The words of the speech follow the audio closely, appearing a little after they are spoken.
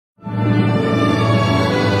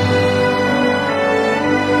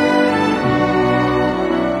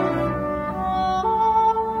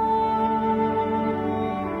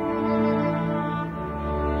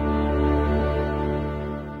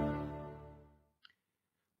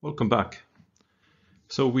Welcome back.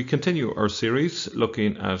 So we continue our series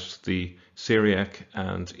looking at the Syriac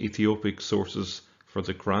and Ethiopic sources for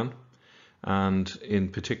the Quran, and in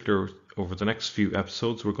particular over the next few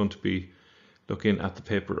episodes we're going to be looking at the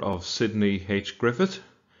paper of Sidney H. Griffith,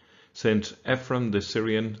 St. Ephrem the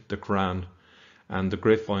Syrian, the Quran, and the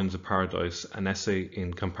Grapevines of Paradise, an essay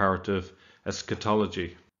in comparative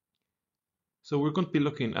eschatology. So we're going to be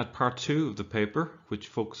looking at part 2 of the paper, which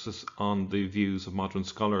focuses on the views of modern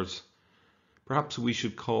scholars. Perhaps we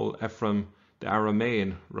should call Ephrem the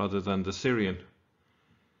Aramaean rather than the Syrian.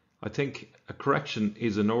 I think a correction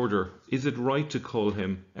is in order. Is it right to call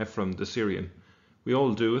him Ephrem the Syrian? We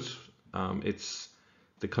all do it. It's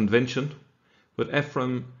the convention. But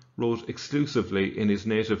Ephrem wrote exclusively in his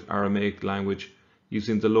native Aramaic language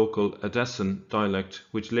using the local Edessan dialect,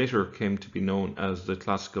 which later came to be known as the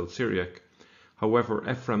Classical Syriac. However,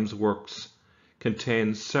 Ephrem's works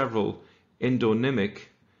contain several endonymic,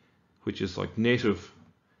 which is like native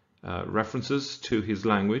references to his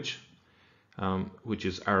language, which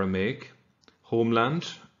is Aramaic,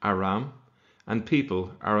 homeland, Aram, and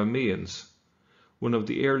people, Arameans. One of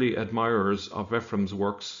the early admirers of Ephrem's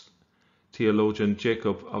works, theologian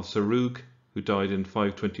Jacob of Serugh, who died in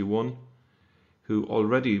 521, who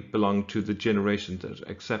already belonged to the generation that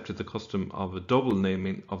accepted the custom of a double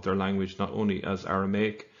naming of their language, not only as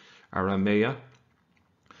Aramaic, Ārāmāyā,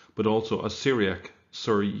 but also as Syriac,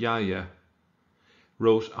 Suryāyā,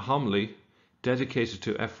 wrote a homily dedicated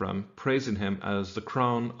to Ephrem, praising him as the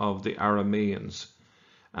crown of the Arameans,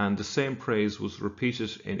 and the same praise was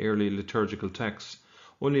repeated in early liturgical texts.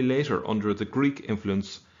 Only later, under the Greek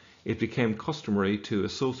influence, it became customary to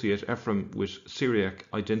associate Ephrem with Syriac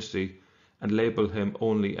identity and label him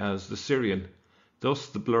only as the Syrian, thus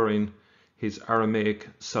the blurring his Aramaic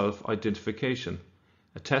self-identification,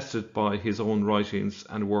 attested by his own writings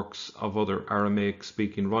and works of other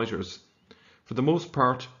Aramaic-speaking writers. For the most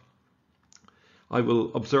part, I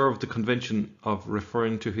will observe the convention of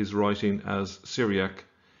referring to his writing as Syriac.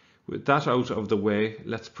 With that out of the way,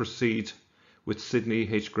 let's proceed with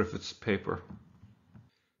Sidney H. Griffith's paper.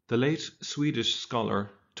 The late Swedish scholar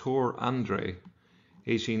Tor Andrae,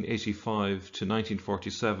 1885 to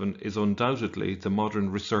 1947, is undoubtedly the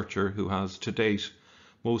modern researcher who has to date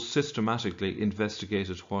most systematically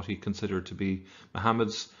investigated what he considered to be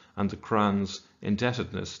Muhammad's and the Quran's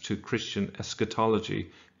indebtedness to Christian eschatology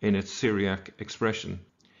in its Syriac expression.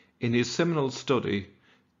 In his seminal study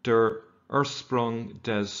Der Ursprung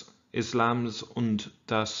des Islams und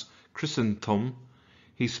das Christentum,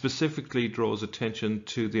 he specifically draws attention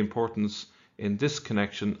to the importance in this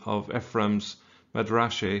connection of Ephrem's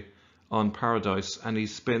Madrashe on paradise, and he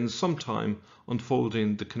spends some time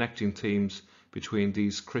unfolding the connecting themes between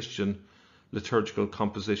these Christian liturgical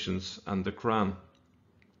compositions and the Quran.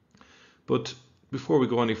 But before we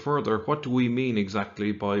go any further, what do we mean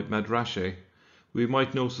exactly by Madrashe? We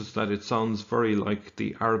might notice that it sounds very like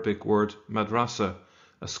the Arabic word madrasa,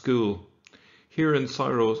 a school. Here in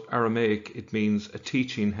Syro-Aramaic it means a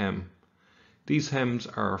teaching hymn. These hymns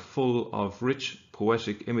are full of rich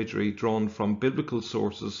poetic imagery drawn from biblical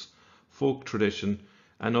sources, folk tradition,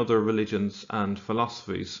 and other religions and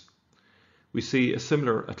philosophies. We see a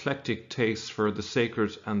similar eclectic taste for the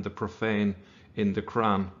sacred and the profane in the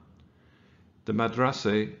Quran. The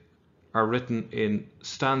madrase are written in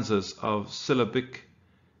stanzas of syllabic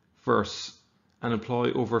verse and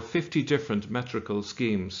employ over 50 different metrical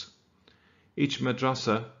schemes. Each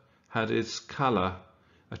madrasa had its kala,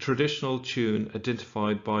 a traditional tune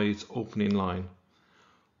identified by its opening line.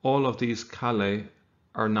 All of these kale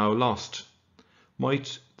are now lost.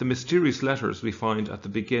 Might the mysterious letters we find at the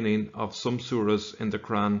beginning of some surahs in the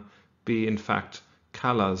Quran be in fact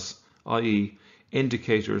kalas, i.e.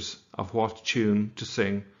 indicators of what tune to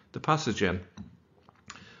sing the passage in?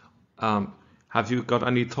 Have you got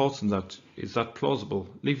any thoughts on that? Is that plausible?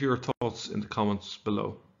 Leave your thoughts in the comments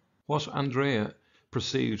below. What Andrae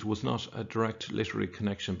perceived was not a direct literary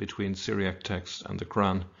connection between Syriac text and the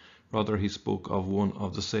Quran. Rather, he spoke of one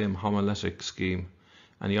of the same homiletic scheme,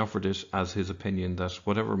 and he offered it as his opinion that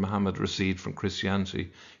whatever Muhammad received from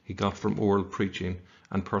Christianity, he got from oral preaching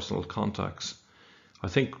and personal contacts. I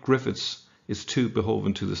think Griffiths is too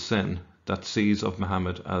beholden to the sin that sees of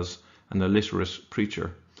Muhammad as an illiterate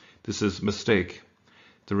preacher. This is a mistake.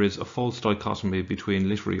 There is a false dichotomy between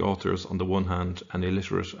literary authors on the one hand and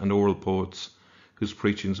illiterate and oral poets whose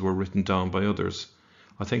preachings were written down by others.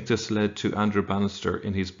 I think this led to Andrew Bannister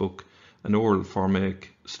in his book An Oral Formaic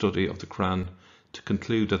Study of the Quran to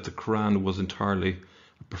conclude that the Quran was entirely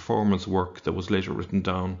a performance work that was later written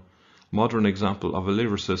down. A modern example of a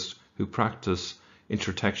lyricist who practiced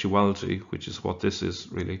intertextuality, which is what this is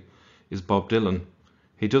really, is Bob Dylan.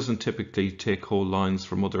 He doesn't typically take whole lines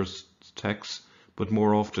from other texts, but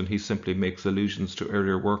more often he simply makes allusions to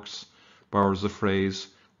earlier works, borrows a phrase,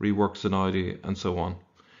 reworks an idea, and so on.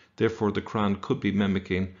 Therefore, the Quran could be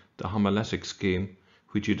mimicking the homiletic scheme,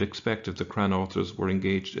 which you'd expect if the Quran authors were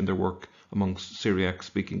engaged in their work amongst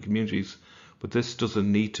Syriac-speaking communities, but this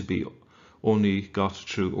doesn't need to be only got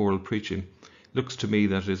through oral preaching. It looks to me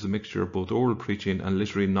that it is a mixture of both oral preaching and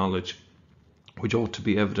literary knowledge, which ought to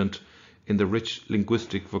be evident in the rich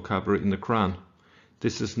linguistic vocabulary in the Quran.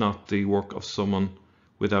 This is not the work of someone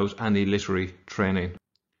without any literary training.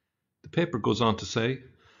 The paper goes on to say,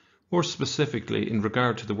 more specifically in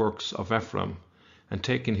regard to the works of Ephrem, and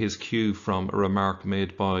taking his cue from a remark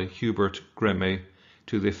made by Hubert Greme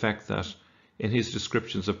to the effect that in his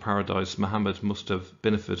descriptions of paradise Muhammad must have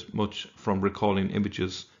benefited much from recalling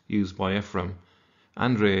images used by Ephrem,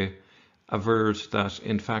 Andrae averred that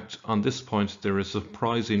in fact on this point there is a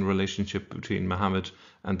surprising relationship between Muhammad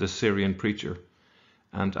and the Syrian preacher,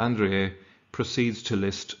 and Andrae proceeds to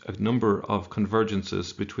list a number of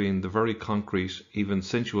convergences between the very concrete, even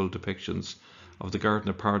sensual depictions of the Garden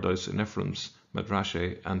of Paradise in Ephrem's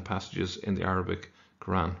Madrashe and passages in the Arabic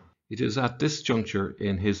Quran. It is at this juncture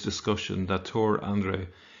in his discussion that Tor Andrae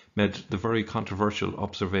made the very controversial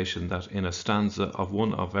observation that in a stanza of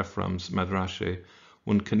one of Ephrem's Madrashe,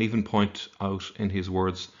 one can even point out in his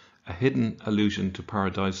words a hidden allusion to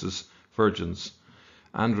Paradise's virgins.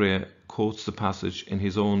 Andrae quotes the passage in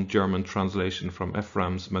his own German translation from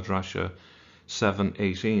Ephrem's Madrasha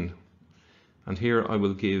 7:18. And here I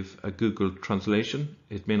will give a Google translation.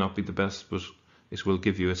 It may not be the best, but it will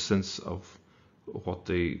give you a sense of what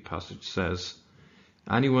the passage says.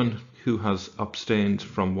 Anyone who has abstained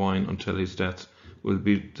from wine until his death will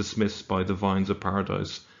be dismissed by the vines of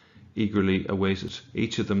paradise, eagerly awaited.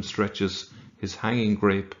 Each of them stretches his hanging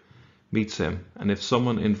grape, meets him, and if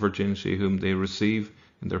someone in virginity whom they receive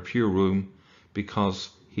in their pure womb, because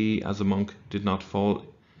he as a monk did not fall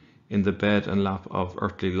in the bed and lap of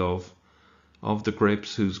earthly love, of the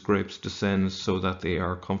grapes whose grapes descend so that they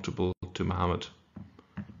are comfortable to Muhammad.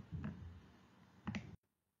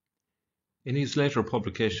 In his later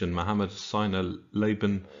publication, Muhammad seine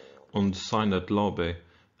Leben und seine Glaube,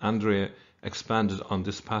 Andrae expanded on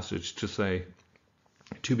this passage to say,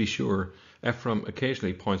 to be sure, Ephrem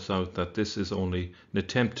occasionally points out that this is only an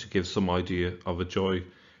attempt to give some idea of a joy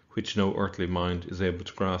which no earthly mind is able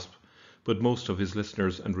to grasp, but most of his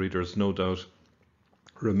listeners and readers no doubt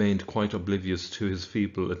remained quite oblivious to his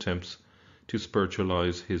feeble attempts to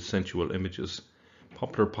spiritualize his sensual images.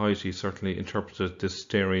 Popular piety certainly interpreted this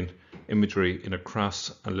staring imagery in a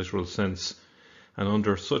crass and literal sense, and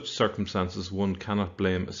under such circumstances one cannot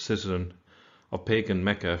blame a citizen of pagan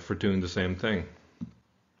Mecca for doing the same thing.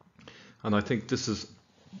 And I think this is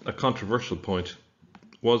a controversial point.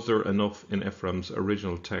 Was there enough in Ephrem's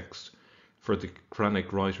original text for the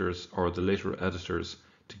Quranic writers or the later editors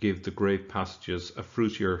to give the great passages a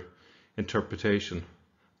fruitier interpretation,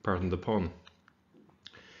 pardon the pun?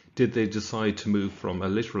 Did they decide to move from a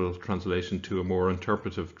literal translation to a more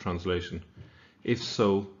interpretive translation? If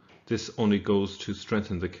so, this only goes to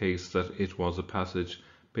strengthen the case that it was a passage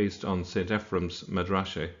based on St. Ephrem's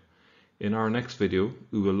Madrashe. In our next video,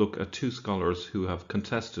 we will look at two scholars who have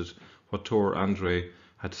contested what Tor Andrae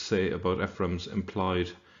had to say about Ephrem's implied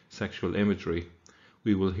sexual imagery.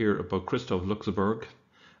 We will hear about Christoph Luxemburg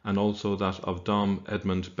and also that of Dom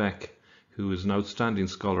Edmund Beck, who is an outstanding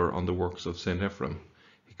scholar on the works of St. Ephrem.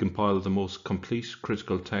 He compiled the most complete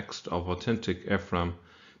critical text of authentic Ephrem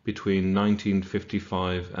between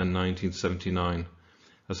 1955 and 1979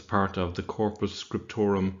 as part of the Corpus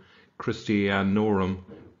Scriptorum Christianorum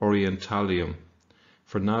Orientalium.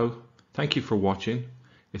 For now, thank you for watching.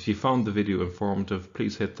 If you found the video informative,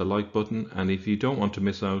 please hit the like button, and if you don't want to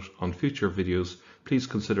miss out on future videos, please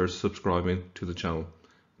consider subscribing to the channel.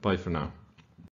 Bye for now.